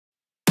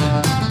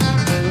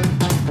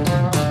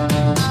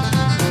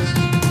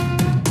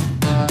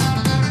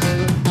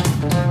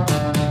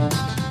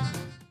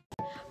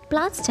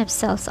Plant stem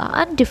cells are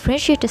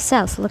undifferentiated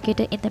cells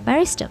located in the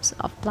meristems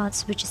of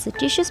plants, which is a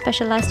tissue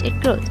specialized in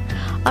growth.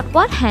 On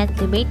one hand,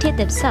 they maintain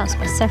themselves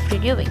by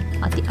self-renewing.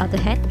 On the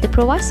other hand, they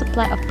provide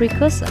supply of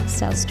precursor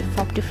cells to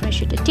form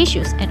differentiated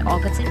tissues and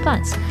organs in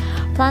plants.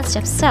 Plant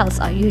stem cells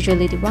are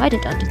usually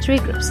divided into three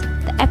groups: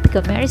 the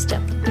apical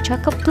meristem, which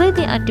are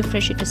completely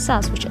undifferentiated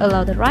cells which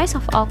allow the rise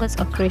of organs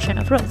or creation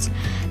of roots.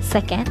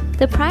 Second,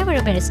 the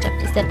primary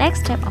meristem is the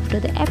next step after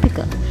the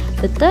apical.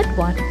 The third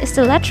one is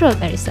the lateral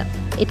meristem.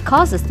 It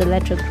causes the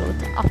lateral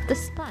growth of the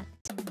plant.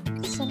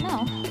 So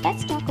now,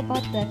 let's talk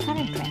about the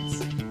current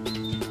trends.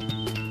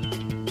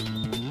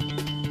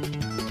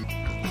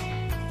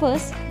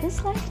 First, this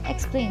slide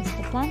explains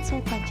the plant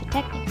cell culture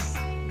techniques.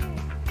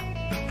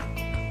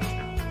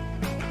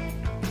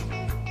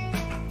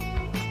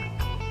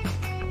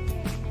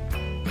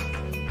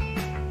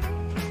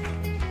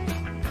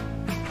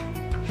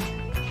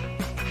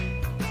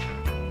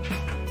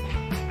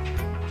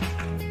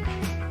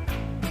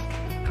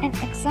 An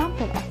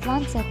example of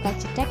plant cell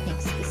culture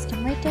techniques is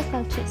tomato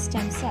cultured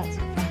stem cells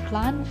from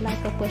plant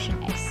Lycopodium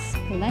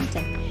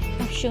esculentum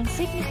have shown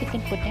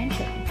significant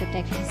potential in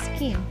protecting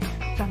skin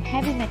from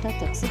heavy metal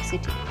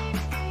toxicity.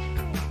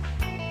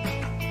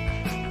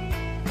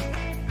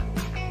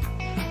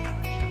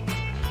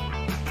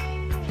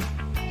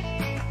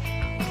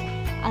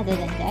 Other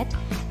than that,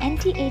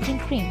 anti-aging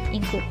cream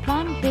include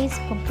plant-based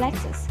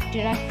complexes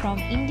derived from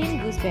Indian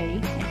gooseberry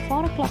and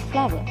 4 o'clock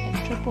flower and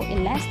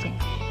tropoelastin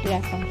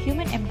derived from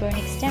human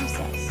embryonic stem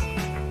cells.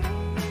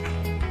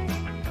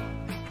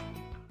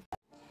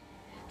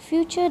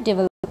 Future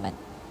development.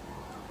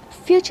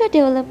 Future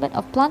development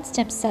of plant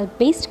stem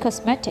cell-based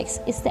cosmetics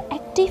is the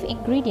active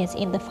ingredients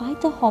in the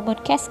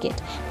phytohormone cascade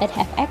that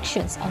have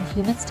actions on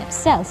human stem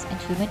cells and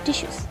human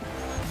tissues.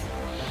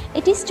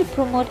 It is to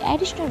promote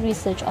additional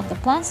research on the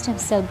plant stem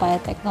cell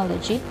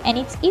biotechnology and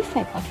its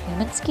effect on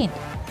human skin.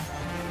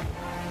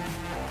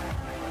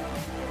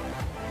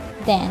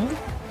 Then,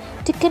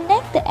 to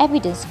connect the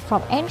evidence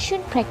from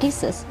ancient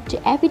practices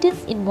to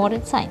evidence in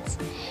modern science,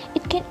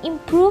 it can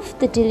improve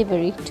the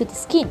delivery to the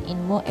skin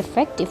in more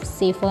effective,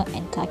 safer,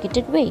 and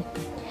targeted way.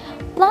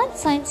 Plant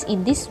science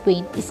in this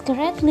vein is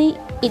currently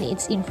in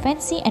its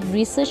infancy, and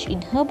research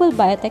in herbal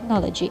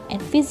biotechnology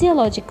and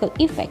physiological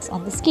effects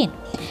on the skin.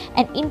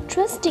 An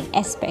interesting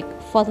aspect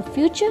for the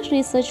future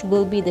research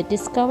will be the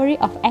discovery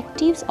of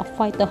actives of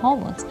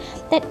phytohormones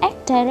that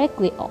act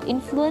directly or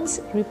influence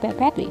repair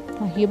pathway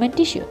for human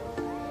tissue.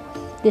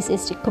 This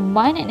is to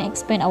combine and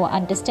expand our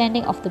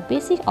understanding of the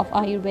basic of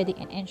Ayurvedic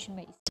and ancient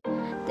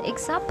medicine. The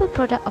example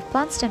product of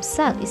plant stem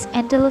cell is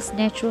Endel's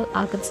Natural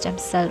Argan Stem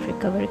Cell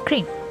Recovery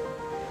Cream.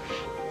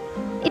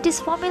 It is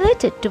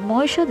formulated to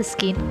moisture the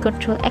skin,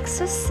 control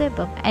excess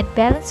sebum, and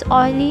balance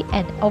oily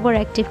and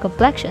overactive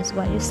complexions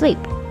while you sleep.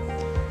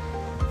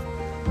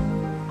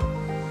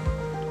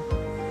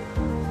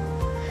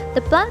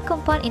 The plant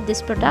compound in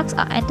these products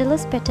are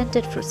Endel's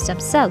patented fruit stem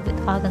cell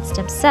with organ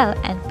stem cell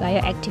and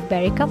bioactive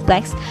berry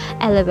complex,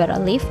 aloe vera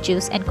leaf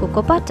juice, and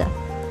cocoa butter.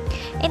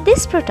 In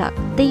this product,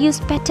 they use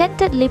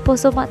patented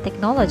liposomal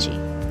technology.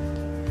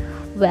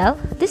 Well,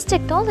 this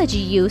technology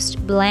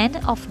used blend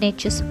of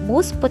nature's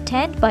most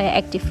potent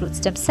bioactive root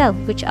stem cell,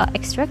 which are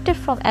extracted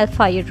from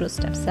alpha root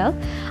stem cell,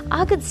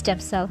 argan stem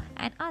cell,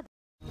 and others.